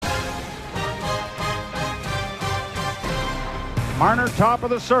Marner top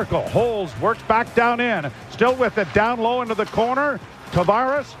of the circle. Holds, works back down in. Still with it, down low into the corner.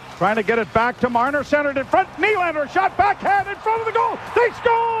 Tavares trying to get it back to Marner. Centered in front. Nylander shot backhand in front of the goal. They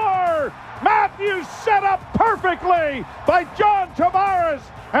score! Matthews set up perfectly by John Tavares.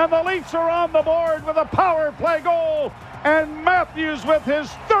 And the Leafs are on the board with a power play goal. And Matthews with his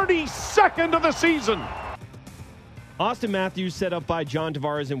 32nd of the season. Auston Matthews set up by John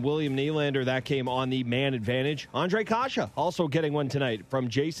Tavares and William Nylander. That came on the man advantage. Ondrej Kase also getting one tonight from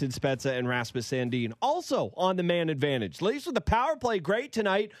Jason Spezza and Rasmus Sandin. Also on the man advantage. Leafs with the power play great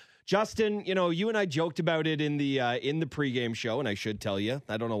tonight. Justin, you know, you and I joked about it in the pregame show, and I should tell you.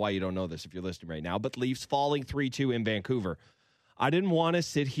 I don't know why you don't know this if you're listening right now, but Leafs falling 3-2 in Vancouver. I didn't want to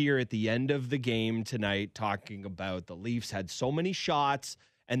sit here at the end of the game tonight talking about the Leafs had so many shots,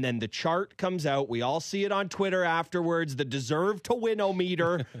 and then the chart comes out. We all see it on Twitter afterwards, the deserve to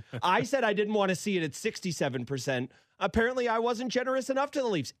win-o-meter. I said I didn't want to see it at 67%. Apparently, I wasn't generous enough to the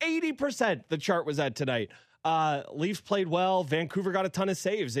Leafs. 80% the chart was at tonight. Leafs played well. Vancouver got a ton of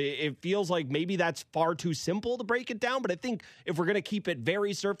saves. It feels like maybe that's far too simple to break it down, but I think if we're going to keep it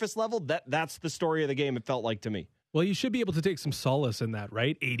very surface level, that's the story of the game, it felt like to me. Well, you should be able to take some solace in that,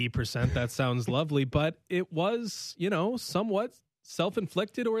 right? 80%, that sounds lovely, but it was, somewhat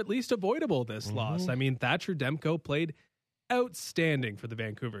self-inflicted or at least avoidable, this loss. I mean, Thatcher Demko played outstanding for the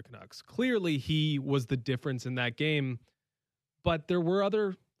Vancouver Canucks. Clearly, he was the difference in that game, but there were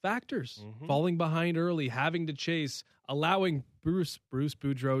other factors. Falling behind early, having to chase, allowing Bruce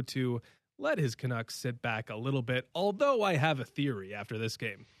Boudreau to let his Canucks sit back a little bit, although I have a theory after this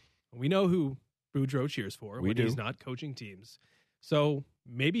game. We know who Boudreau cheers for when he's not coaching teams. So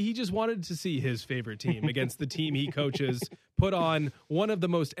maybe he just wanted to see his favorite team against the team he coaches put on one of the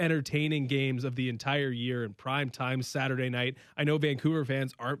most entertaining games of the entire year in prime time Saturday night. I know Vancouver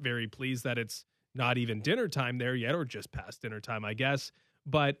fans aren't very pleased that it's not even dinner time there yet, or just past dinner time, I guess.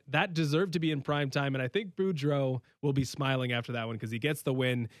 But that deserved to be in prime time, and I think Boudreau will be smiling after that one because he gets the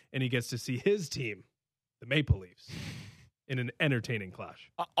win and he gets to see his team, the Maple Leafs, in an entertaining clash.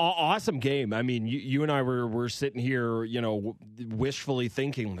 Awesome game. I mean, you and I were sitting here, wishfully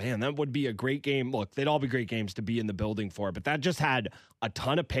thinking, man, that would be a great game. Look, they'd all be great games to be in the building for, but that just had a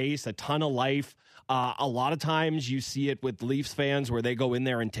ton of pace, a ton of life. A lot of times you see it with Leafs fans where they go in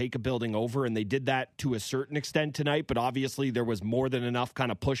there and take a building over, and they did that to a certain extent tonight, but obviously there was more than enough kind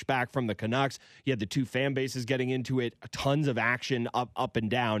of pushback from the Canucks. You had the two fan bases getting into it, tons of action up and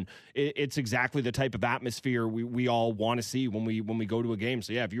down. It's exactly the type of atmosphere we all want to see when we go to a game.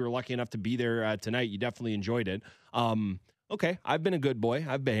 So yeah, if you were lucky enough to be there tonight, you definitely enjoyed it. Okay, I've been a good boy.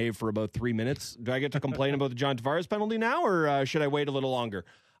 I've behaved for about 3 minutes. Do I get to complain about the John Tavares penalty now, or should I wait a little longer?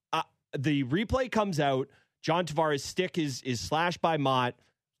 The replay comes out. John Tavares' stick is slashed by Mott.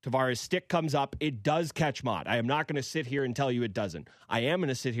 Tavares' stick comes up. It does catch Mott. I am not going to sit here and tell you it doesn't. I am going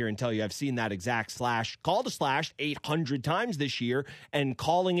to sit here and tell you I've seen that exact slash, called a slash 800 times this year, and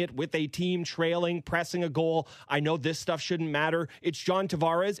calling it with a team trailing, pressing a goal. I know this stuff shouldn't matter. It's John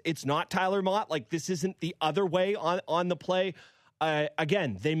Tavares. It's not Tyler Mott. Like, this isn't the other way on the play.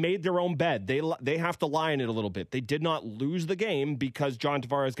 Again, they made their own bed. They have to lie in it a little bit. They did not lose the game because John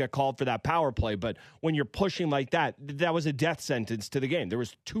Tavares got called for that power play. But when you're pushing like that, that was a death sentence to the game. There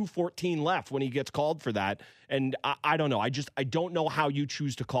was 2:14 left when he gets called for that. And I don't know. I don't know how you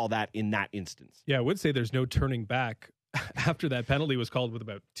choose to call that in that instance. Yeah, I would say there's no turning back after that penalty was called with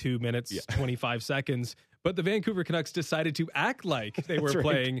about 2 minutes, 25 seconds. But the Vancouver Canucks decided to act like they were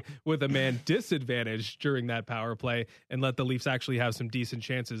playing with a man disadvantage during that power play and let the Leafs actually have some decent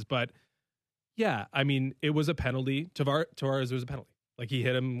chances. But yeah, I mean, it was a penalty. Tavares was a penalty. Like, he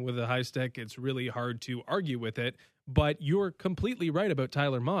hit him with a high stick. It's really hard to argue with it. But you're completely right about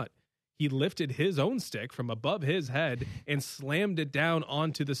Tyler Mott. He lifted his own stick from above his head and slammed it down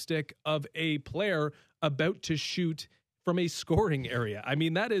onto the stick of a player about to shoot from a scoring area. I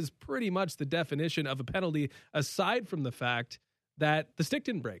mean, that is pretty much the definition of a penalty, aside from the fact that the stick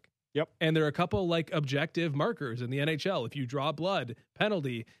didn't break. Yep. And there are a couple objective markers in the NHL. If you draw blood,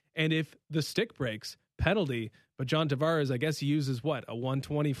 penalty. And if the stick breaks, penalty. But John Tavares, I guess he uses a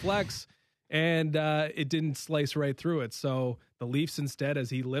 120 flex, and it didn't slice right through it. So the Leafs instead,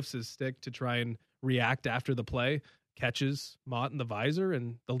 as he lifts his stick to try and react after the play, catches Mott in the visor,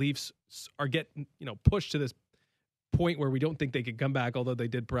 and the Leafs are getting pushed to this point where we don't think they could come back, although they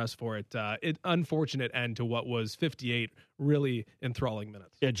did press for it. Unfortunate end to what was 58 really enthralling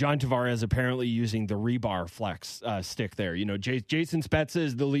minutes. Yeah, John Tavares apparently using the rebar flex stick there. You know, Jason Spezza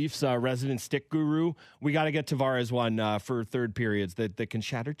is the Leafs resident stick guru. We got to get Tavares one for third periods that can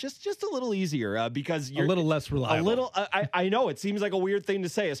shatter just a little easier because you're a little less reliable. A little. I know it seems like a weird thing to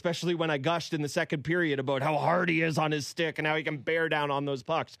say, especially when I gushed in the second period about how hard he is on his stick and how he can bear down on those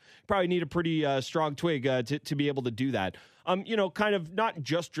pucks. Probably need a pretty strong twig to be able to do that. You know, kind of not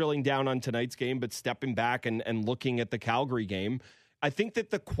just drilling down on tonight's game, but stepping back and looking at the Calgary game. I think that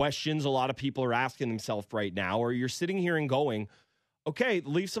the questions a lot of people are asking themselves right now are you're sitting here and going, okay, the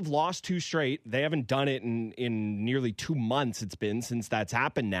Leafs have lost 2 straight. They haven't done it in nearly 2 months it's been since that's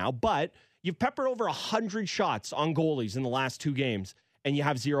happened now. But you've peppered over 100 shots on goalies in the last 2 games, and you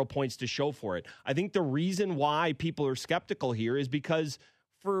have 0 points to show for it. I think the reason why people are skeptical here is because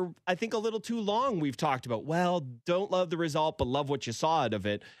for, I think, a little too long we've talked about, well, don't love the result, but love what you saw out of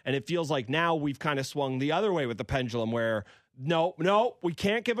it. And it feels like now we've kind of swung the other way with the pendulum where, no, we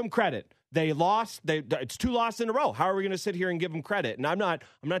can't give them credit. They lost. It's 2 losses in a row. How are we going to sit here and give them credit? And I'm not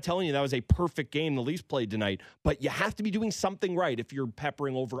telling you that was a perfect game the Leafs played tonight, but you have to be doing something right if you're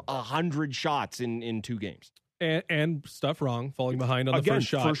peppering over 100 shots in 2 games. And stuff wrong, falling behind on the first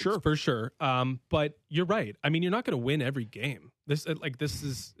shot. For sure. But you're right. I mean, you're not going to win every game. This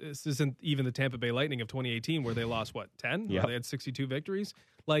isn't even the Tampa Bay Lightning of 2018 where they lost, 10? Yeah. They had 62 victories.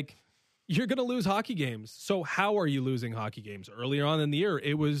 Like, you're going to lose hockey games. So how are you losing hockey games? Earlier on in the year,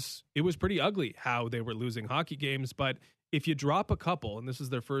 it was pretty ugly how they were losing hockey games. But if you drop a couple, and this is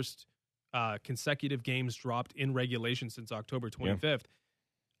their first consecutive games dropped in regulation since October 25th, yeah.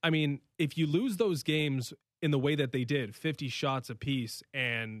 I mean, if you lose those games in the way that they did, 50 shots apiece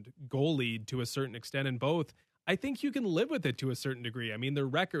and goal lead to a certain extent in both, I think you can live with it to a certain degree. I mean, their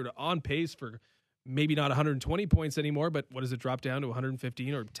record on pace for maybe not 120 points anymore, but what does it drop down to,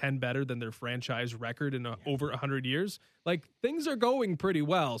 115 or 10 better than their franchise record in over 100 years? Like, things are going pretty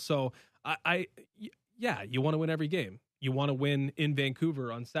well. So, yeah, you want to win every game. You want to win in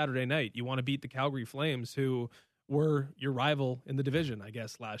Vancouver on Saturday night. You want to beat the Calgary Flames, who were your rival in the division, I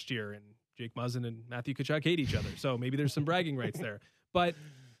guess, last year. And Jake Muzzin and Matthew Tkachuk hate each other. So maybe there's some bragging rights there. But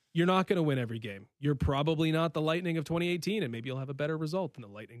you're not going to win every game. You're probably not the Lightning of 2018, and maybe you'll have a better result than the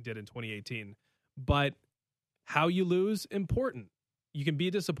Lightning did in 2018. But how you lose, important. You can be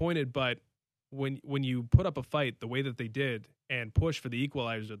disappointed, but when you put up a fight the way that they did and push for the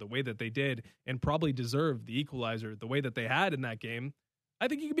equalizer the way that they did and probably deserve the equalizer the way that they had in that game, I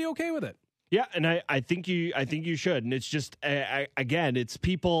think you can be okay with it. Yeah, and I think you should. And it's just, again, it's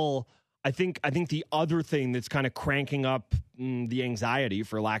people... I think the other thing that's kind of cranking up the anxiety,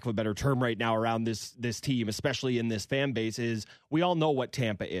 for lack of a better term, right now around this team, especially in this fan base, is we all know what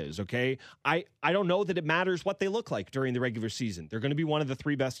Tampa is, okay? I don't know that it matters what they look like during the regular season. They're going to be one of the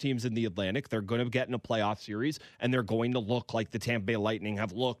 3 best teams in the Atlantic. They're going to get in a playoff series, and they're going to look like the Tampa Bay Lightning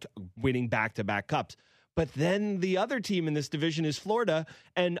have looked, winning back-to-back cups. But then the other team in this division is Florida.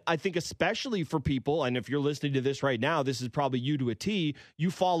 And I think especially for people, and if you're listening to this right now, this is probably you to a T, you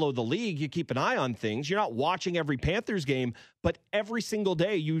follow the league, you keep an eye on things. You're not watching every Panthers game, but every single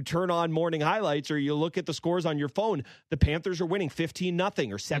day you turn on morning highlights or you look at the scores on your phone, the Panthers are winning 15-0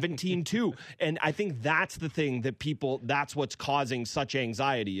 or 17-2. And I think that's the thing that that's what's causing such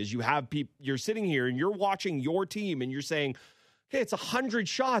anxiety is you have people, you're sitting here and you're watching your team and you're saying, okay, it's 100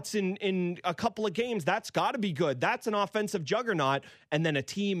 shots in a couple of games. That's got to be good. That's an offensive juggernaut. And then a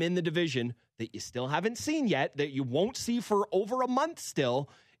team in the division that you still haven't seen yet, that you won't see for over a month still,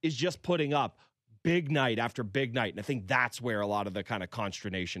 is just putting up big night after big night. And I think that's where a lot of the kind of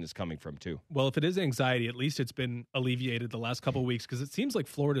consternation is coming from, too. Well, if it is anxiety, at least it's been alleviated the last couple of weeks because it seems like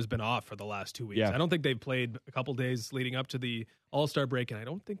Florida's been off for the last 2 weeks. Yeah. I don't think they've played a couple days leading up to the All-Star break, and I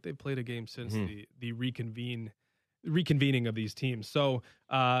don't think they've played a game since the reconvening of these teams. So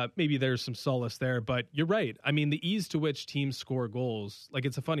maybe there's some solace there, but you're right. I mean, the ease to which teams score goals, like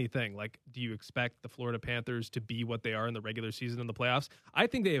it's a funny thing. Like, do you expect the Florida Panthers to be what they are in the regular season in the playoffs? I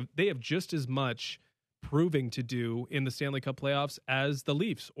think they have just as much proving to do in the Stanley Cup playoffs as the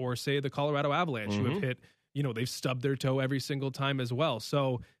Leafs or say the Colorado Avalanche who have hit, they've stubbed their toe every single time as well.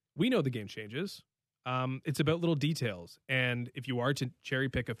 So we know the game changes. It's about little details. And if you are to cherry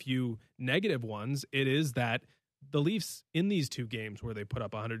pick a few negative ones, it is that the Leafs in these 2 games where they put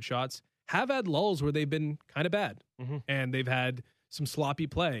up 100 shots have had lulls where they've been kind of bad. And they've had some sloppy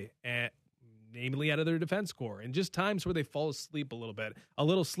play, namely out of their defense core, and just times where they fall asleep a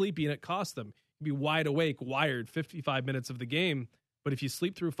little sleepy, and it costs them. You'd be wide awake, wired 55 minutes of the game. But if you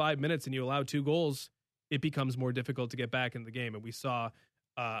sleep through 5 minutes and you allow 2 goals, it becomes more difficult to get back in the game. And we saw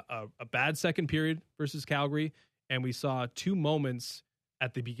a bad second period versus Calgary. And we saw two moments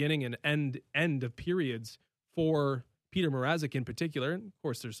at the beginning and end of periods for Peter Mrazek in particular. And of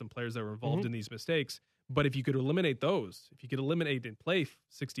course, there's some players that were involved in these mistakes. But if you could eliminate those, if you could eliminate and play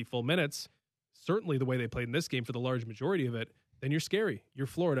 60 full minutes, certainly the way they played in this game for the large majority of it, then you're scary. You're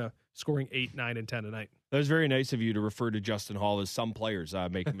Florida scoring 8, 9, and 10 a night. That was very nice of you to refer to Justin Holl as some players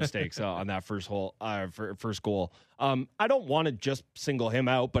making mistakes on that first goal. I don't want to just single him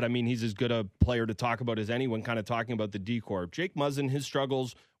out, but I mean, he's as good a player to talk about as anyone, kind of talking about the D-Corps. Jake Muzzin, his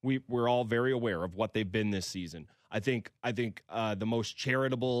struggles, we're all very aware of what they've been this season. I think the most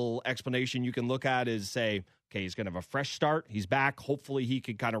charitable explanation you can look at is say, okay, he's going to have a fresh start. He's back. Hopefully he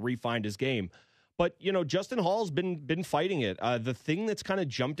can kind of refine his game. But, Justin Holl's been fighting it. The thing that's kind of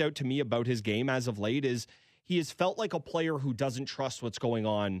jumped out to me about his game as of late is he has felt like a player who doesn't trust what's going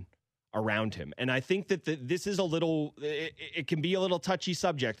on around him. And I think that this is it can be a little touchy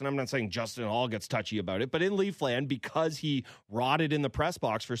subject. And I'm not saying Justin Holl gets touchy about it, but in Leafland, because he rotted in the press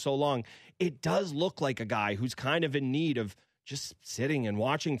box for so long, it does look like a guy who's kind of in need of just sitting and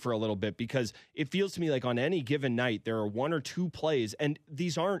watching for a little bit, because it feels to me like on any given night, there are one or two plays, and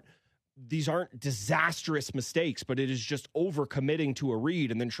these aren't disastrous mistakes, but it is just overcommitting to a read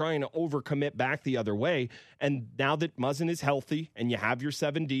and then trying to overcommit back the other way. And now that Muzzin is healthy and you have your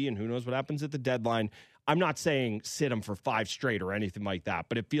 7D and who knows what happens at the deadline, I'm not saying sit him for 5 straight or anything like that,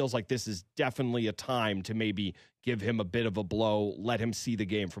 but it feels like this is definitely a time to maybe give him a bit of a blow, let him see the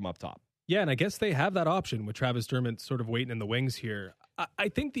game from up top. Yeah, and I guess they have that option with Travis Dermott sort of waiting in the wings here. I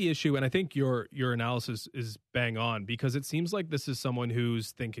think the issue, and I think your analysis is bang on, because it seems like this is someone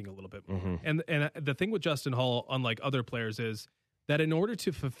who's thinking a little bit more. And the thing with Justin Holl, unlike other players, is that in order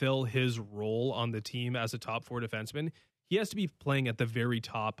to fulfill his role on the team as a top 4 defenseman, he has to be playing at the very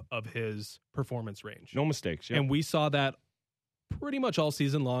top of his performance range. No mistakes. Yeah. And we saw that pretty much all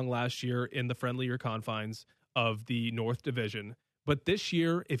season long last year in the friendlier confines of the North Division. But this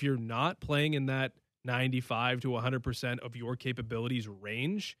year, if you're not playing in that 95 to 100% of your capabilities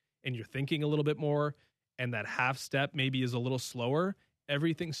range, and you're thinking a little bit more, and that half step maybe is a little slower,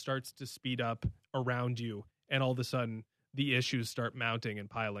 everything starts to speed up around you. And all of a sudden, the issues start mounting and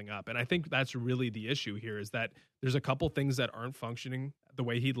piling up. And I think that's really the issue here, is that there's a couple things that aren't functioning the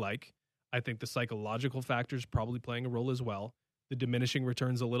way he'd like. I think the psychological factors probably playing a role as well. The diminishing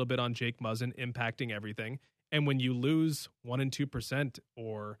returns a little bit on Jake Muzzin impacting everything. And when you lose 1% and 2%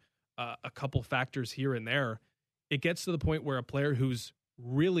 or a couple factors here and there, it gets to the point where a player who's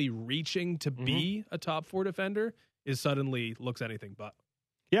really reaching to be a top 4 defender is suddenly looks anything but.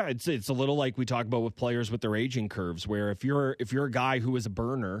 Yeah, it's a little like we talk about with players with their aging curves, where if you're a guy who is a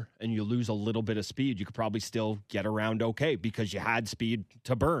burner and you lose a little bit of speed, you could probably still get around okay because you had speed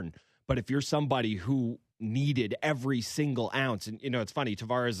to burn. But if you're somebody who needed every single ounce, and it's funny,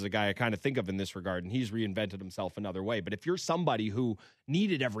 Tavares is a guy I kind of think of in this regard, and he's reinvented himself another way. But if you're somebody who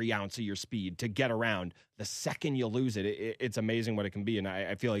needed every ounce of your speed to get around, the second you lose it, it's amazing what it can be. And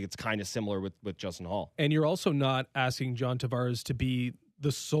I feel like it's kind of similar with Justin Holl. And you're also not asking John Tavares to be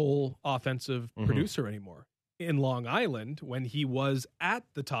the sole offensive producer anymore. In Long Island, when he was at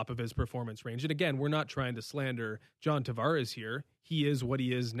the top of his performance range, and again, we're not trying to slander John Tavares here. He is what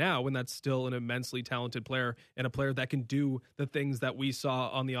he is now, and that's still an immensely talented player and a player that can do the things that we saw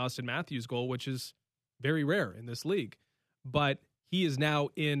on the Austin Matthews goal, which is very rare in this league. But he is now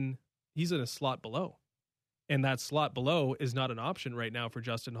he's in a slot below. And that slot below is not an option right now for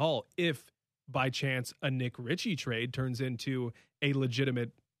Justin Holl. If by chance a Nick Ritchie trade turns into a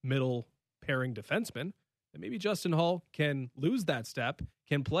legitimate middle pairing defenseman, then maybe Justin Holl can lose that step,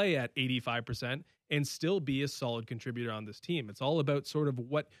 can play at 85%, and still be a solid contributor on this team. It's all about sort of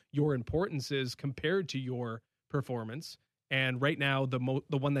what your importance is compared to your performance. And right now, the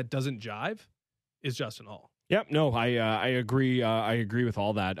one that doesn't jive is Justin Holl. Yep, no, I agree. I agree with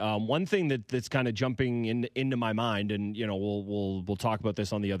all that. One thing that's kind of jumping into my mind, and we'll talk about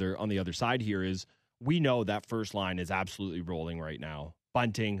this on the other side here, is we know that first line is absolutely rolling right now.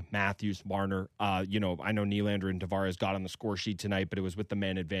 Bunting, Matthews, Marner. I know Nylander and Tavares got on the score sheet tonight, but it was with the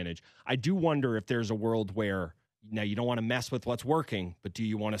man advantage. I do wonder if there's a world where now you don't want to mess with what's working, but do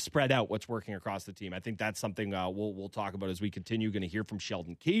you want to spread out what's working across the team? I think that's something we'll talk about as we continue. Going to hear from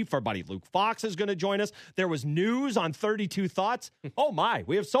Sheldon Keefe. Our buddy Luke Fox is going to join us. There was news on 32 Thoughts. Oh my,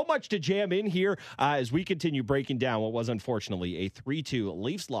 we have so much to jam in here as we continue breaking down what was unfortunately a 3-2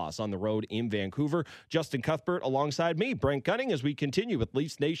 Leafs loss on the road in Vancouver. Justin Cuthbert alongside me, Brent Gunning, as we continue with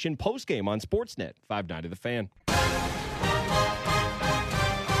Leafs Nation postgame on Sportsnet 590 The Fan.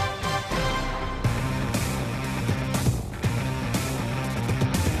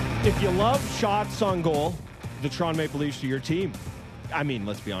 If you love shots on goal, the Toronto Maple Leafs are your team. I mean,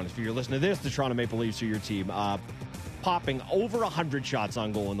 let's be honest. If you're listening to this, the Toronto Maple Leafs are your team. popping over 100 shots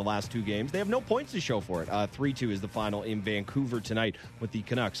on goal in the last 2 games. They have no points to show for it. 3-2 is the final in Vancouver tonight with the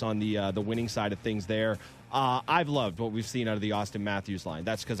Canucks on the winning side of things there. I've loved what we've seen out of the Austin Matthews line.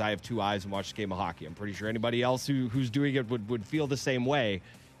 That's because I have 2 eyes and watch a game of hockey. I'm pretty sure anybody else who's doing it would feel the same way.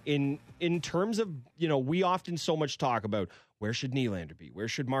 In terms of, we often so much talk about where should Nylander be? Where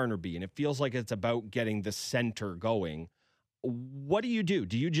should Marner be? And it feels like it's about getting the center going. What do?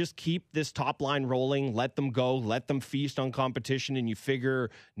 Do you just keep this top line rolling, let them go, let them feast on competition, and you figure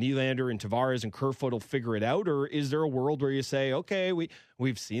Nylander and Tavares and Kerfoot will figure it out? Or is there a world where you say, okay,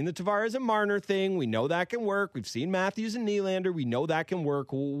 we've seen the Tavares and Marner thing. We know that can work. We've seen Matthews and Nylander. We know that can work.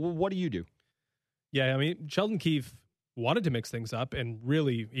 What do you do? Yeah, I mean, Sheldon Keefe wanted to mix things up, and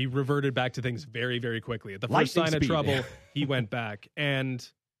really, he reverted back to things very, very quickly. At the first sign of trouble, he went back. And,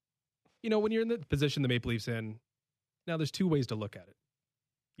 when you're in the position the Maple Leafs in, now, there's 2 ways to look at it.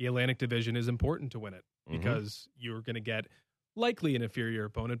 The Atlantic Division is important to win it because you're going to get likely an inferior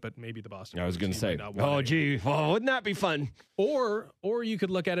opponent, but maybe the Boston. I was going to say, wouldn't that be fun? Or you could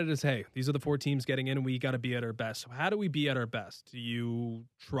look at it as, hey, these are the 4 teams getting in, and we got to be at our best. So how do we be at our best? Do you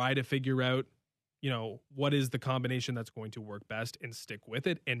try to figure out, what is the combination that's going to work best and stick with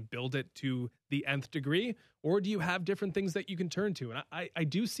it and build it to the nth degree? Or do you have different things that you can turn to? And I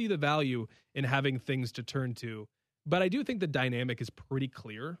do see the value in having things to turn to. But I do think the dynamic is pretty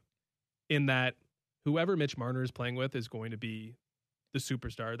clear in that whoever Mitch Marner is playing with is going to be the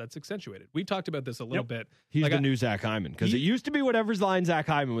superstar that's accentuated. We talked about this a little bit. He's the new Zach Hyman, because it used to be whatever's line Zach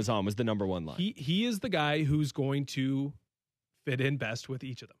Hyman was on was the number 1 line. He is the guy who's going to fit in best with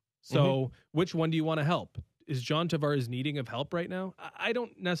each of them. So which one do you want to help? Is John Tavares needing of help right now? I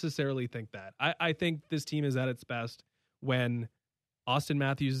don't necessarily think that. I think this team is at its best when Austin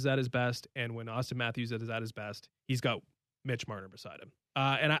Matthews is at his best, and when Austin Matthews is at his best, he's got Mitch Marner beside him.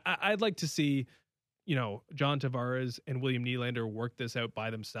 And I'd like to see, John Tavares and William Nylander work this out by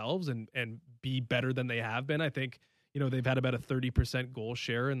themselves and be better than they have been. I think, they've had about a 30% goal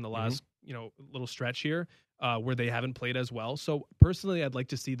share in the last, little stretch here where they haven't played as well. So personally, I'd like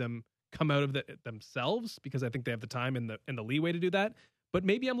to see them come out of themselves because I think they have the time and the leeway to do that. But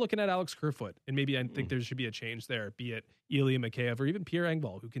maybe I'm looking at Alex Kerfoot, and maybe I think there should be a change there, be it Ilya Mikheyev or even Pierre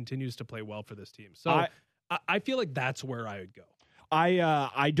Engvall, who continues to play well for this team. So I feel like that's where I would go.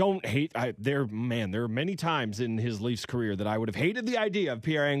 I don't hate there are many times in his Leafs career that I would have hated the idea of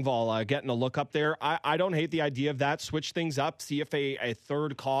Pierre Engvall getting a look up there. I don't hate the idea of that. Switch things up, see if a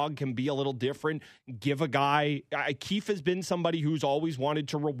third cog can be a little different. Give a guy Keefe has been somebody who's always wanted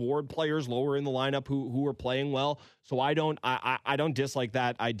to reward players lower in the lineup who are playing well. So I don't dislike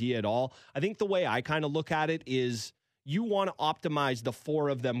that idea at all. I think the way I kind of look at it is you want to optimize the 4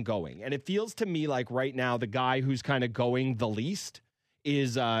 of them going. And it feels to me like right now the guy who's kind of going the least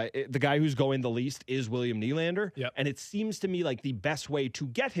is William Nylander. Yep. And it seems to me like the best way to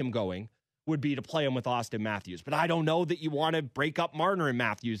get him going would be to play him with Austin Matthews. But I don't know that you want to break up Marner and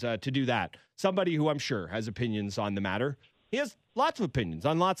Matthews to do that. Somebody who I'm sure has opinions on the matter. He has lots of opinions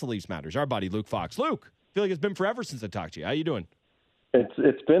on lots of Leafs matters. Our buddy Luke Fox. Luke, I feel like it's been forever since I talked to you. How you doing?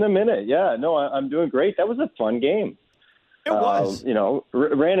 It's been a minute. Yeah, no, I'm doing great. That was a fun game. It was.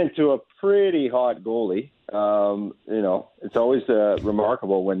 Ran into a pretty hot goalie. It's always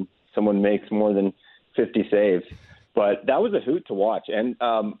remarkable when someone makes more than 50 saves. But that was a hoot to watch. And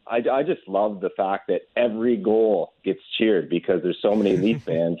I just love the fact that every goal gets cheered because there's so many Leaf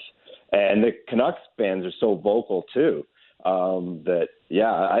fans. And the Canucks fans are so vocal, too,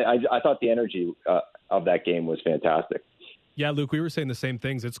 I thought the energy of that game was fantastic. Yeah, Luke, we were saying the same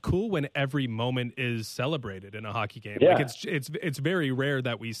things. It's cool when every moment is celebrated in a hockey game. Yeah. Like it's very rare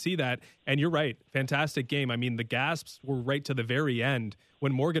that we see that. And you're right. Fantastic game. I mean, the gasps were right to the very end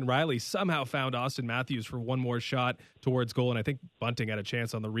when Morgan Rielly somehow found Austin Matthews for one more shot towards goal. And I think Bunting had a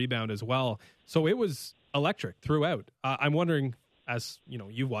chance on the rebound as well. So it was electric throughout. I'm wondering, as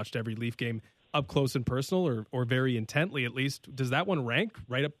you've watched every Leaf game up close and personal or very intently at least, does that one rank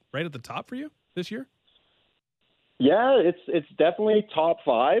right at the top for you this year? Yeah, it's definitely top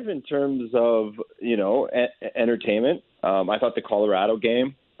 5 in terms of, entertainment. I thought the Colorado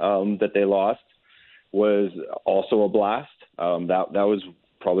game that they lost was also a blast. That was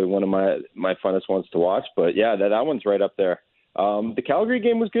probably one of my funnest ones to watch. But, yeah, that one's right up there. The Calgary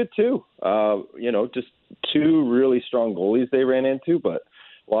game was good, too. Just 2 really strong goalies they ran into, but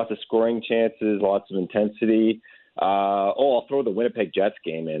lots of scoring chances, lots of intensity. I'll throw the Winnipeg Jets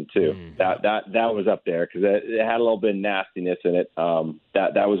game in too. That was up there because it had a little bit of nastiness in it.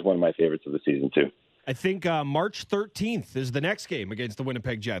 That was one of my favorites of the season too. I think March 13th is the next game against the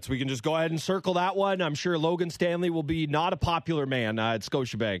Winnipeg Jets. We can just go ahead and circle that one. I'm sure Logan Stanley will be not a popular man at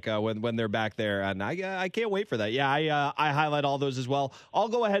Scotiabank when they're back there, and I can't wait for that. Yeah, I highlight all those as well. I'll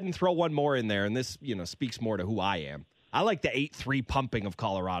go ahead and throw one more in there, and this speaks more to who I am. I like the 8-3 pumping of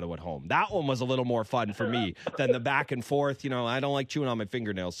Colorado at home. That one was a little more fun for me than the back and forth. I don't like chewing on my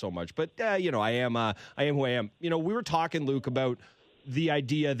fingernails so much, but I am who I am. We were talking, Luke, about the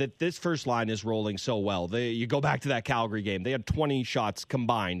idea that this first line is rolling so well. You go back to that Calgary game. They had 20 shots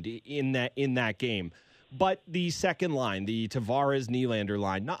combined in that game. But the second line, the Tavares Nylander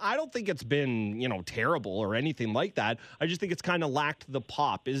line, I don't think it's been, terrible or anything like that. I just think it's kind of lacked the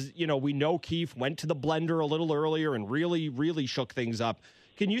pop. We know Keefe went to the blender a little earlier and really, really shook things up.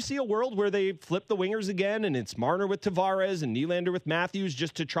 Can you see a world where they flip the wingers again and it's Marner with Tavares and Nylander with Matthews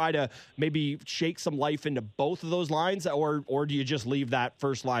just to try to maybe shake some life into both of those lines? Or do you just leave that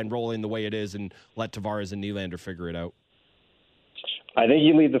first line rolling the way it is and let Tavares and Nylander figure it out? I think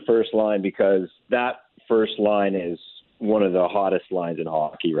you leave the first line because that first line is one of the hottest lines in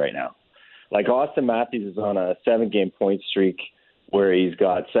hockey right now. Like Austin Matthews is on a 7-game point streak where he's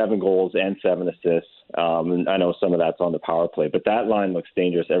got 7 goals and 7 assists. And I know some of that's on the power play, but that line looks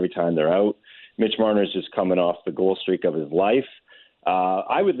dangerous every time they're out. Mitch Marner's just coming off the goal streak of his life.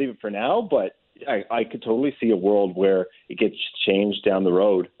 I would leave it for now, but I could totally see a world where it gets changed down the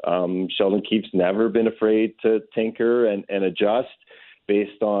road. Sheldon Keefe's never been afraid to tinker and adjust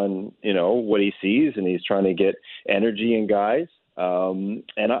based on, what he sees, and he's trying to get energy in guys. And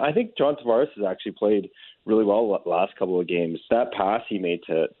I think John Tavares has actually played really well the last couple of games. That pass he made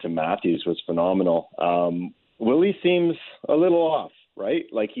to Matthews was phenomenal. Willie seems a little off, right?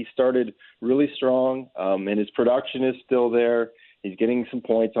 Like he started really strong, and his production is still there. He's getting some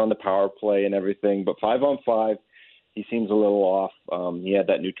points on the power play and everything, but 5-on-5, he seems a little off. He had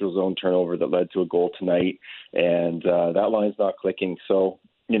that neutral zone turnover that led to a goal tonight, and that line's not clicking. So,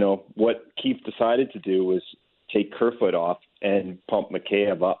 what Keefe decided to do was take Kerfoot off and pump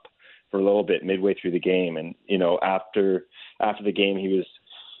Mikheyev up for a little bit midway through the game. And, after the game, he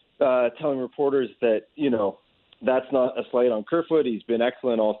was telling reporters that, that's not a slight on Kerfoot. He's been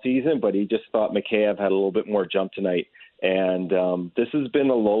excellent all season, but he just thought Mikheyev had a little bit more jump tonight. And this has been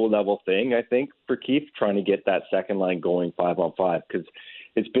a low-level thing, I think, for Keefe, trying to get that second line going 5-on-5, because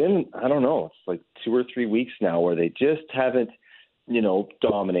it's been, I don't know, it's like 2 or 3 weeks now where they just haven't,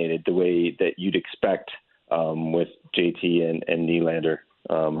 dominated the way that you'd expect with JT and Nylander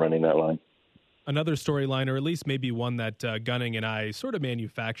running that line. Another storyline, or at least maybe one that Gunning and I sort of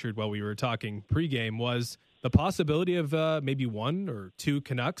manufactured while we were talking pregame, was the possibility of maybe 1 or 2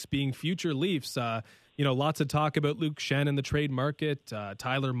 Canucks being future Leafs. Lots of talk about Luke Schenn in the trade market.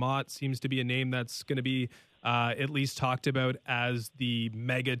 Tyler Mott seems to be a name that's going to be at least talked about as the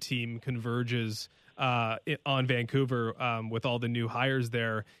mega team converges on Vancouver with all the new hires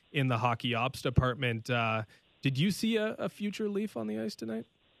there in the hockey ops department. Did you see a future Leaf on the ice tonight?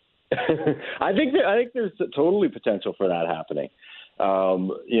 I think there's totally potential for that happening.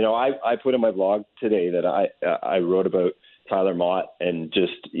 I put in my blog today that I wrote about Tyler Mott, and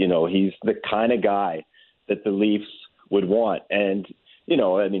just, he's the kind of guy that the Leafs would want. And,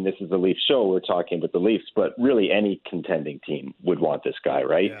 this is a Leafs show, we're talking about the Leafs, but really any contending team would want this guy,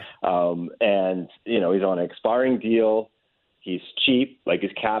 right? Yeah. And, he's on an expiring deal. He's cheap, like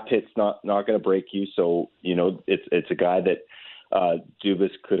his cap hit's not going to break you. So, it's a guy that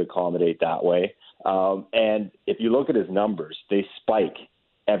Dubas could accommodate that way. And if you look at his numbers, they spike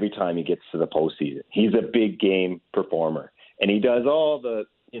every time he gets to the postseason. He's a big game performer, and he does all the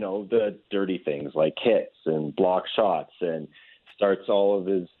dirty things like hits and block shots, and starts all of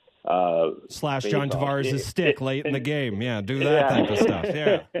his slash John Tavares' stick late in the game. Yeah, do that type of stuff.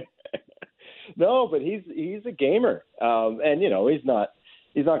 Yeah. No, but he's a gamer, and he's not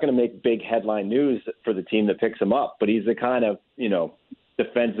going to make big headline news for the team that picks him up, but he's the kind of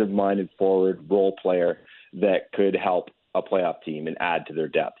defensive-minded forward role player that could help a playoff team and add to their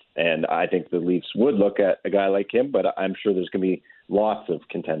depth. And I think the Leafs would look at a guy like him, but I'm sure there's going to be lots of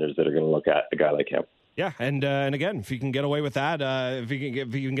contenders that are going to look at a guy like him. Yeah, and again, if you can get away with that, if you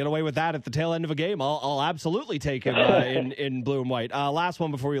can get away with that at the tail end of a game, I'll absolutely take him in blue and white. Last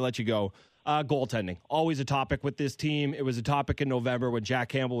one before we let you go. Goaltending, always a topic with this team. It was a topic in November when Jack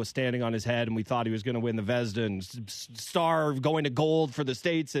Campbell was standing on his head and we thought he was going to win the Vezina and star going to gold for the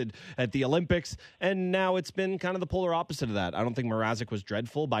States at the Olympics. And now it's been kind of the polar opposite of that. I don't think Mrazek was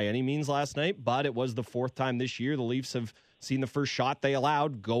dreadful by any means last night, but it was the 4th time this year the Leafs have seen the first shot they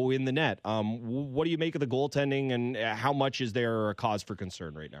allowed go in the net. What do you make of the goaltending, and how much is there a cause for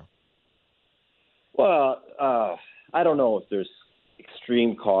concern right now? Well, I don't know if there's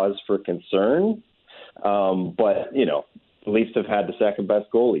extreme cause for concern, But, the Leafs have had the second best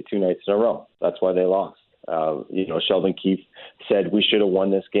goalie 2 nights in a row. That's why they lost. Sheldon Keefe said we should have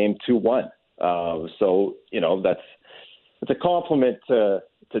won this game 2-1. So, that's a compliment to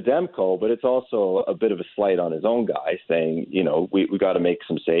Demko, but it's also a bit of a slight on his own guy, saying, we got to make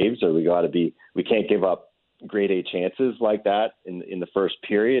some saves, or we can't give up grade A chances like that in the first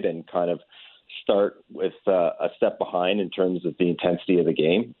period and kind of start with a step behind in terms of the intensity of the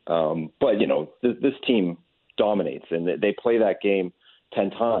game. But this team dominates, and they play that game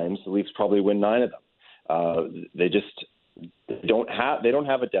 10 times. The Leafs probably win 9 of them. They don't have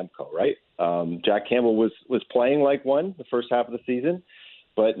a Demko, right? Jack Campbell was playing like one the first half of the season,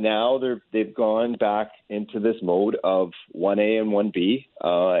 but now they've gone back into this mode of 1A and 1B.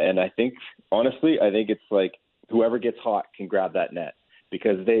 And I think it's like whoever gets hot can grab that net,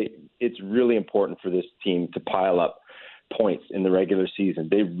 because it's really important for this team to pile up points in the regular season.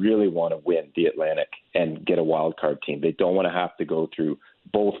 They really want to win the Atlantic and get a wild card team. They don't want to have to go through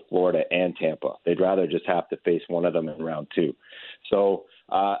both Florida and Tampa. They'd rather just have to face one of them in round 2. So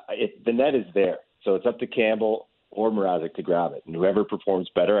the net is there. So it's up to Campbell or Mrazek to grab it. And whoever performs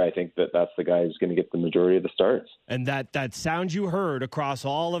better, I think that's the guy who's going to get the majority of the starts. And that sound you heard across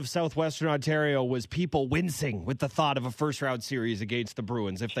all of southwestern Ontario was people wincing with the thought of a first-round series against the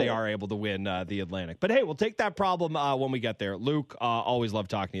Bruins if they are able to win the Atlantic. But, hey, we'll take that problem when we get there. Luke, always love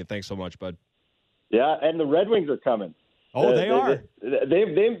talking to you. Thanks so much, bud. Yeah, and the Red Wings are coming. Oh, they are?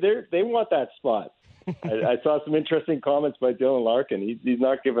 They want that spot. I saw some interesting comments by Dylan Larkin. He's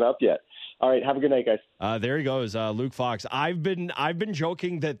not giving up yet. All right, have a good night, guys. There he goes, Luke Fox. I've been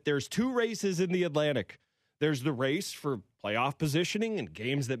joking that there's 2 races in the Atlantic. There's the race for playoff positioning and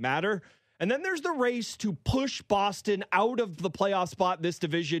games that matter, and then there's the race to push Boston out of the playoff spot in this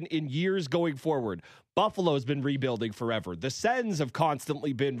division in years going forward. Buffalo's been rebuilding forever. The Sens have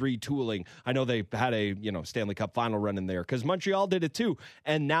constantly been retooling. I know they had a Stanley Cup final run in there because Montreal did it too,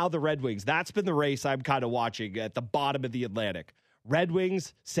 and now the Red Wings. That's been the race I'm kind of watching at the bottom of the Atlantic. Red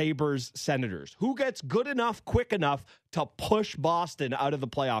Wings, Sabres, Senators. Who gets good enough, quick enough to push Boston out of the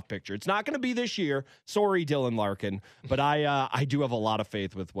playoff picture? It's not going to be this year. Sorry, Dylan Larkin. But I do have a lot of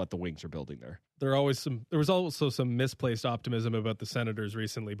faith with what the Wings are building there. There was also some misplaced optimism about the Senators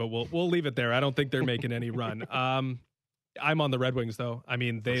recently, but we'll leave it there. I don't think they're making any run. I'm on the Red Wings, though. I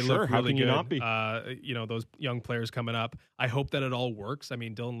mean, they look really good. How can you not be? Those young players coming up. I hope that it all works. I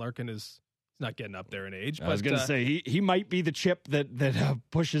mean, Dylan Larkin is not getting up there in age. I was going to say he might be the chip that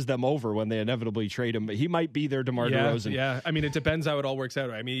pushes them over when they inevitably trade him. But he might be their DeMar DeRozan. Yeah, I mean, it depends how it all works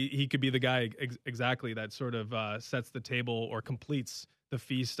out. I mean, he could be the guy exactly that sort of sets the table or completes the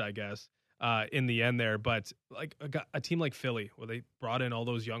feast, I guess, in the end there. But like a team like Philly, where they brought in all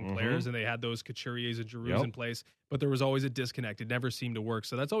those young players and they had those Couturiers and Giroux in place, but there was always a disconnect. It never seemed to work.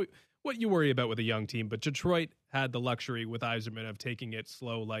 So that's always what you worry about with a young team. But Detroit had the luxury with Yzerman of taking it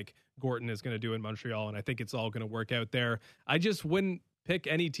slow like Gorton is going to do in Montreal, and I think it's all going to work out there. I just wouldn't pick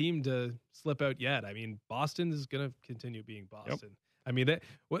any team to slip out yet. I mean, Boston is going to continue being Boston. Yep. I mean,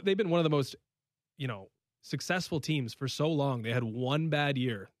 they've been one of the most, successful teams for so long. They had one bad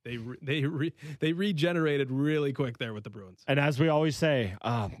year. They regenerated really quick there with the Bruins. And as we always say,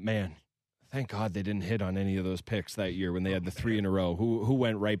 man, thank God they didn't hit on any of those picks that year when they had the 3 in a row. Who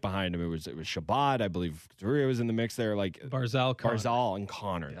went right behind him? It was Shabbat, I believe. Couturier was in the mix there, like Barzal and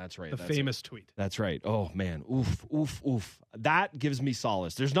Connor. That's right. The famous tweet. That's right. Oh man, oof, oof, oof. That gives me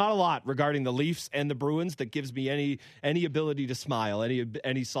solace. There's not a lot regarding the Leafs and the Bruins that gives me any ability to smile,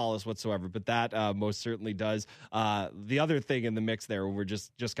 any solace whatsoever. But that most certainly does. The other thing in the mix there, when we're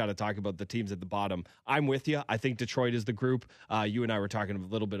just kind of talking about the teams at the bottom, I'm with you. I think Detroit is the group. You and I were talking a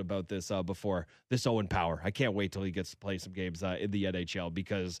little bit about this before. This Owen Power. I can't wait till he gets to play some games in the NHL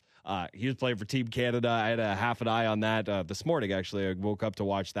because he was playing for Team Canada. I had a half an eye on that this morning. Actually, I woke up to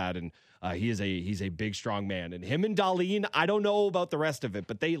watch that, and he's a big, strong man. And him and Dahlin, I don't know about the rest of it,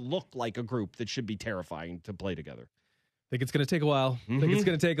 but they look like a group that should be terrifying to play together. I think it's going to take a while. I think it's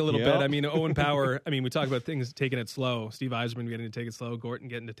going to take a little bit. I mean, Owen Power, we talk about things taking it slow. Steve Yzerman getting to take it slow. Gorton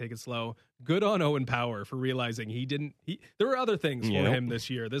getting to take it slow. Good on Owen Power for realizing there were other things for him this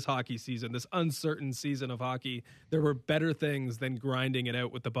year, this hockey season, this uncertain season of hockey. There were better things than grinding it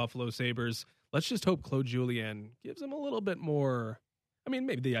out with the Buffalo Sabres. Let's just hope Claude Julien gives him a little bit more. I mean,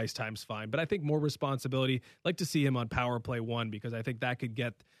 maybe the ice time's fine, but I think more responsibility. I'd like to see him on power play 1 because I think that could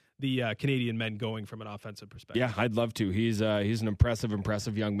get the Canadian men going from an offensive perspective. Yeah, I'd love to. He's an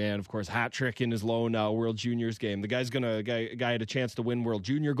impressive young man. Of course, hat trick in his lone World Juniors game. The guy had a chance to win World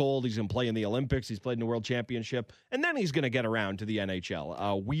Junior gold. He's going to play in the Olympics. He's played in the World Championship, and then he's going to get around to the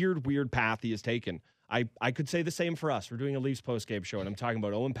NHL. Weird path he has taken. I could say the same for us. We're doing a Leafs postgame show, and I'm talking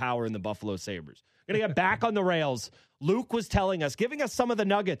about Owen Power and the Buffalo Sabres. We're going to get back on the rails. Luke was giving us some of the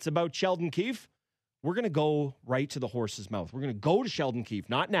nuggets about Sheldon Keefe. We're going to go right to the horse's mouth. We're going to go to Sheldon Keefe,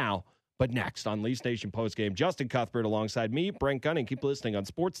 not now, but next on Leafs Nation postgame. Justin Cuthbert alongside me, Brent Gunning. Keep listening on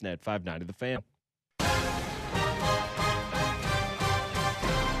Sportsnet 590 The Fan.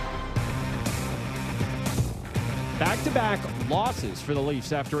 Back-to-back losses for the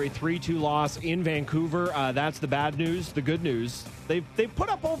Leafs after a 3-2 loss in Vancouver. That's the bad news. The good news, they've put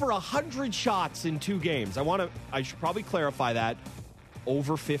up over 100 shots in 2 games. I should probably clarify that.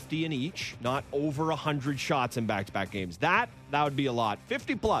 Over 50 in each, not over 100 shots in back-to-back games. That would be a lot.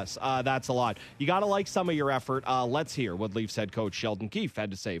 50 plus, that's a lot. You got to like some of your effort. Let's hear what Leafs head coach Sheldon Keefe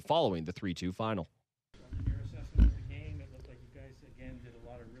had to say following the 3-2 final. Your assessment of the game, it looked like you guys, again, did a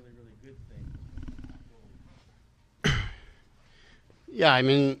lot of really, really good things. Yeah, I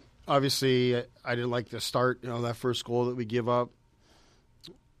mean, obviously, I didn't like the start, that first goal that we give up.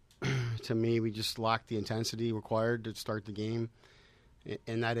 To me, we just lacked the intensity required to start the game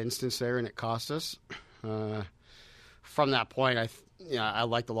in that instance there, and it cost us. From that point, I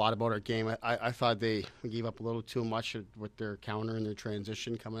liked a lot about our game. I thought we gave up a little too much with their counter and their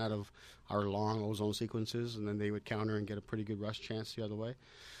transition coming out of our long ozone sequences, and then they would counter and get a pretty good rush chance the other way.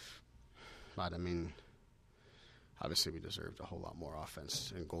 But, I mean, obviously we deserved a whole lot more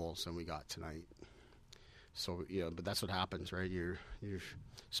offense and goals than we got tonight. So, but that's what happens, right? You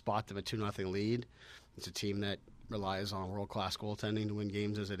spot them a 2-0 lead. It's a team that relies on world-class goaltending to win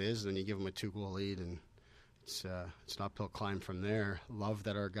games as it is, and then you give them a 2-goal lead, and it's an uphill climb from there. Love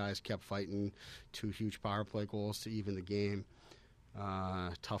that our guys kept fighting 2 huge power play goals to even the game.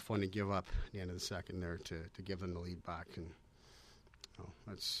 Tough one to give up at the end of the second there to give them the lead back, and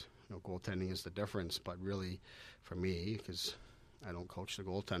that's goaltending is the difference. But really, for me, because I don't coach the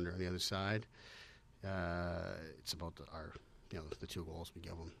goaltender on the other side, it's about the 2 goals we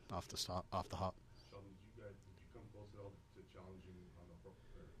give them off the hop.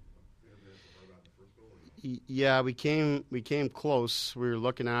 Yeah, we came close. We were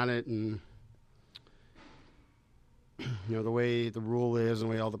looking at it, and the way the rule is,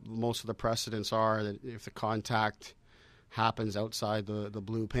 and the way most of the precedents are, that if the contact happens outside the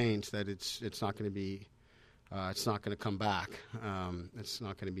blue paint, that it's not going to be it's not going to come back. It's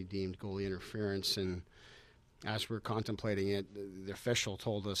not going to be deemed goalie interference. And as we're contemplating it, the official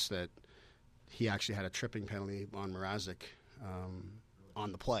told us that he actually had a tripping penalty on Mrazek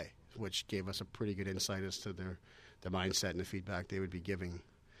on the play, which gave us a pretty good insight as to their mindset and the feedback they would be giving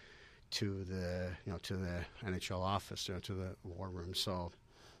to the NHL office, to the war room. So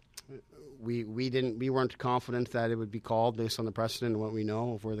we weren't confident that it would be called based on the precedent and what we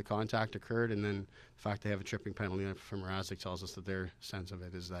know of where the contact occurred, and then the fact they have a tripping penalty from Mrazek tells us that their sense of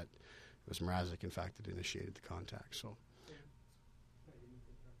it is that it was Mrazek, in fact, that initiated the contact. So. Going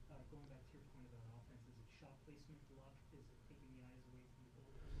back to your point about offense, is it shot placement, luck? Is it taking the eyes away from the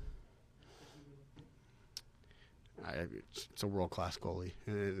goaltender? It's a world-class goalie,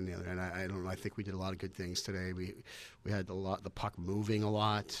 and I think we did a lot of good things today. We had the puck moving a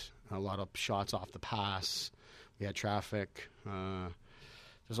lot of shots off the pass. We had traffic.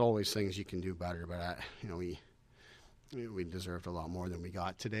 There's always things you can do better, but we deserved a lot more than we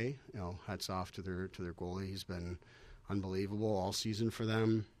got today. Hats off to their goalie. He's been unbelievable all season for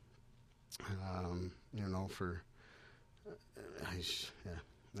them.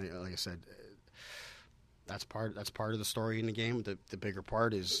 Like I said, that's part of the story in the game. The bigger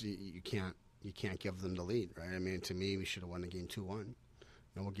part is you can't give them the lead, right? I mean, to me, we should have won the game 2-1.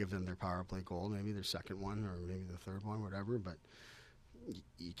 We'll give them their power play goal, maybe their second one, or maybe the third one, whatever. But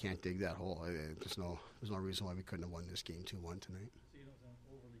you can't dig that hole. There's no reason why we couldn't have won this game 2-1 tonight. So you don't sound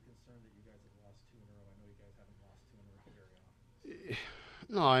overly concerned that you guys have lost 2 in a row. I know you guys haven't lost 2 in a row very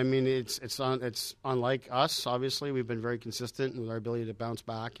often. No, I mean it's unlike us. Obviously, we've been very consistent with our ability to bounce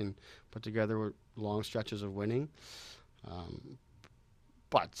back and put together long stretches of winning.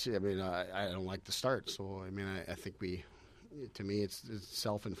 But I mean, I don't like the start. So I mean, I think to me, it's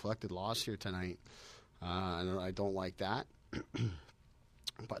self-inflicted loss here tonight, and I don't like that.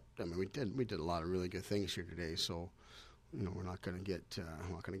 But I mean, we did a lot of really good things here today. So we're not going to get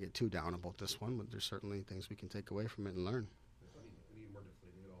too down about this one. But there's certainly things we can take away from it and learn. More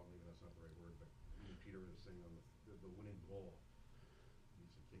deflating at all. Maybe that's not the right word, but Peter was saying on the winning goal,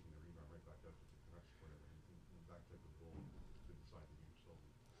 he's taking the rebound right back up with the connection, whatever, and that type of goal to decide the game. So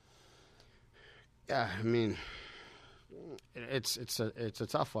Yeah, I mean, it's a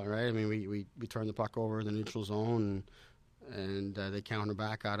tough one, right? I mean, we turn the puck over in the neutral zone, and they counter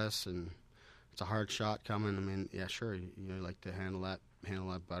back at us, and it's a hard shot coming. I mean, yeah, sure, you like to handle that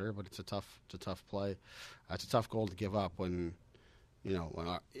better, but it's a tough play. It's a tough goal to give up when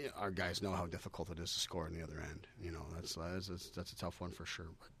our guys know how difficult it is to score on the other end. That's a tough one for sure.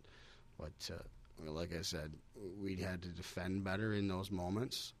 But like I said, we had to defend better in those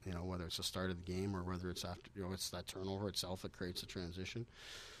moments. Whether it's the start of the game or whether it's after, it's that turnover itself that creates a transition.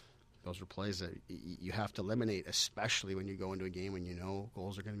 Those are plays that you have to eliminate, especially when you go into a game when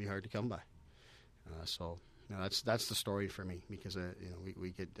goals are going to be hard to come by. So that's the story for me, because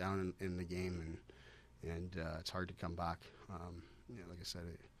we get down in the game and it's hard to come back. Like I said,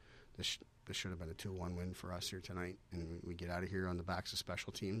 this should have been a 2-1 win for us here tonight, and we get out of here on the backs of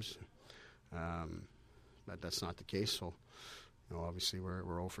special teams. But that's not the case. So, obviously we're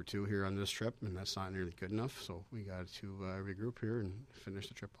 0 for 2 here on this trip, and that's not nearly good enough. So we got to regroup here and finish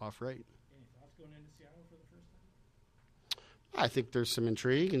the trip off right. Any thoughts going into Seattle for the first time? I think there's some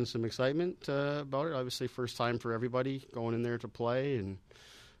intrigue and some excitement about it. Obviously, first time for everybody going in there to play, and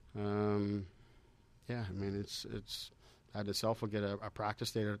I mean it's that itself will get a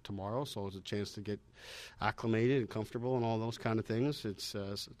practice day tomorrow, so it's a chance to get acclimated and comfortable and all those kind of things. It's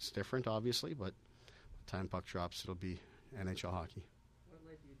different, obviously, but by the time puck drops, it'll be NHL hockey. What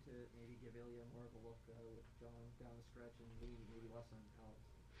led you to maybe give Ilya more of a look with John down the stretch and maybe less on Alex?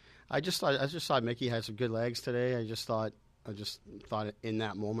 I just thought Mickey had some good legs today. I just thought in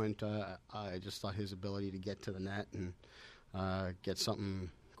that moment, I just thought his ability to get to the net and get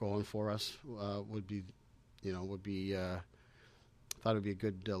something going for us would be thought it would be a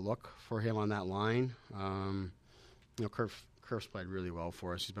good look for him on that line. Kerf's played really well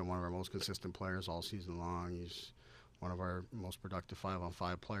for us. He's been one of our most consistent players all season long. He's one of our most productive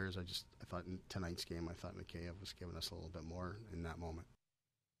 5-on-5 players. I thought in tonight's game, Mikheyev was giving us a little bit more in that moment.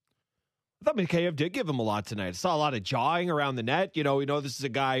 I thought Mikheyev did give him a lot tonight. I saw a lot of jawing around the net. This is a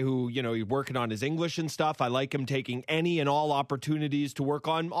guy who, he's working on his English and stuff. I like him taking any and all opportunities to work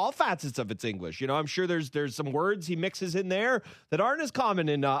on all facets of its English. I'm sure there's some words he mixes in there that aren't as common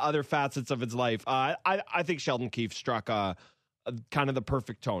in other facets of his life. I think Sheldon Keefe struck kind of the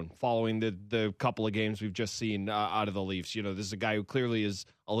perfect tone following the couple of games we've just seen out of the Leafs. This is a guy who clearly is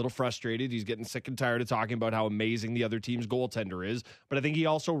a little frustrated. He's getting sick and tired of talking about how amazing the other team's goaltender is. But I think he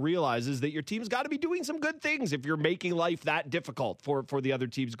also realizes that your team's got to be doing some good things if you're making life that difficult for the other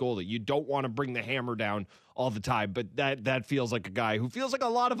team's goalie. You don't want to bring the hammer down all the time. But that feels like a guy who feels like a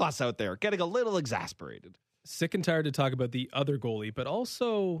lot of us out there, getting a little exasperated. Sick and tired to talk about the other goalie, but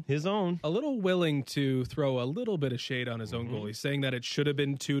also his own. A little willing to throw a little bit of shade on his own goalie, saying that it should have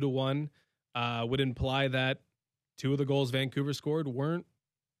been 2-1 would imply that 2 of the goals Vancouver scored weren't,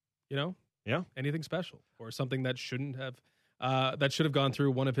 anything special or something that shouldn't have that should have gone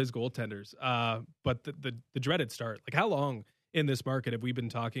through one of his goaltenders. But the dreaded start, like how long in this market have we been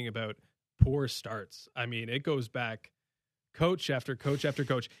talking about poor starts? I mean, it goes back. Coach after coach after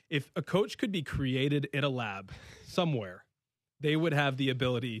coach. If a coach could be created in a lab somewhere, they would have the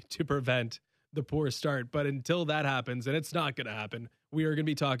ability to prevent the poor start. But until that happens, and it's not going to happen, we are going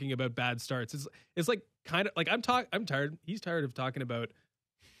to be talking about bad starts. It's like kind of like I'm tired. He's tired of talking about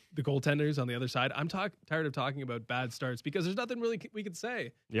the goaltenders on the other side. I'm tired of talking about bad starts because there's nothing really we could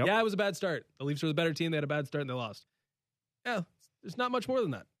say. Yep. Yeah, it was a bad start. The Leafs were the better team. They had a bad start and they lost. Yeah, there's not much more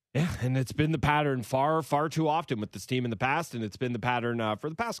than that. Yeah, and it's been the pattern far, far too often with this team in the past, and it's been the pattern for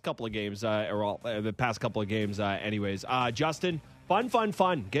the past couple of games, anyways. Justin,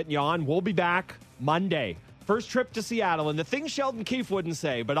 fun, getting you on. We'll be back Monday. First trip to Seattle, and the thing Sheldon Keefe wouldn't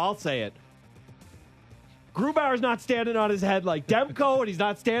say, but I'll say it. Grubauer's not standing on his head like Demko, and he's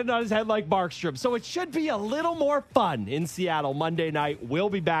not standing on his head like Markstrom. So it should be a little more fun in Seattle Monday night. We'll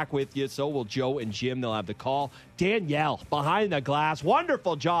be back with you. So will Joe and Jim. They'll have the call. Danielle behind the glass.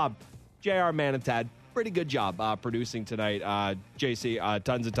 Wonderful job. JR Manatad. Pretty good job producing tonight. JC,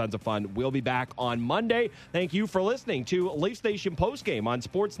 tons and tons of fun. We'll be back on Monday. Thank you for listening to Leafs Nation Postgame on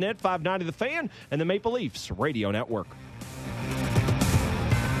Sportsnet 590 The Fan and the Maple Leafs Radio Network.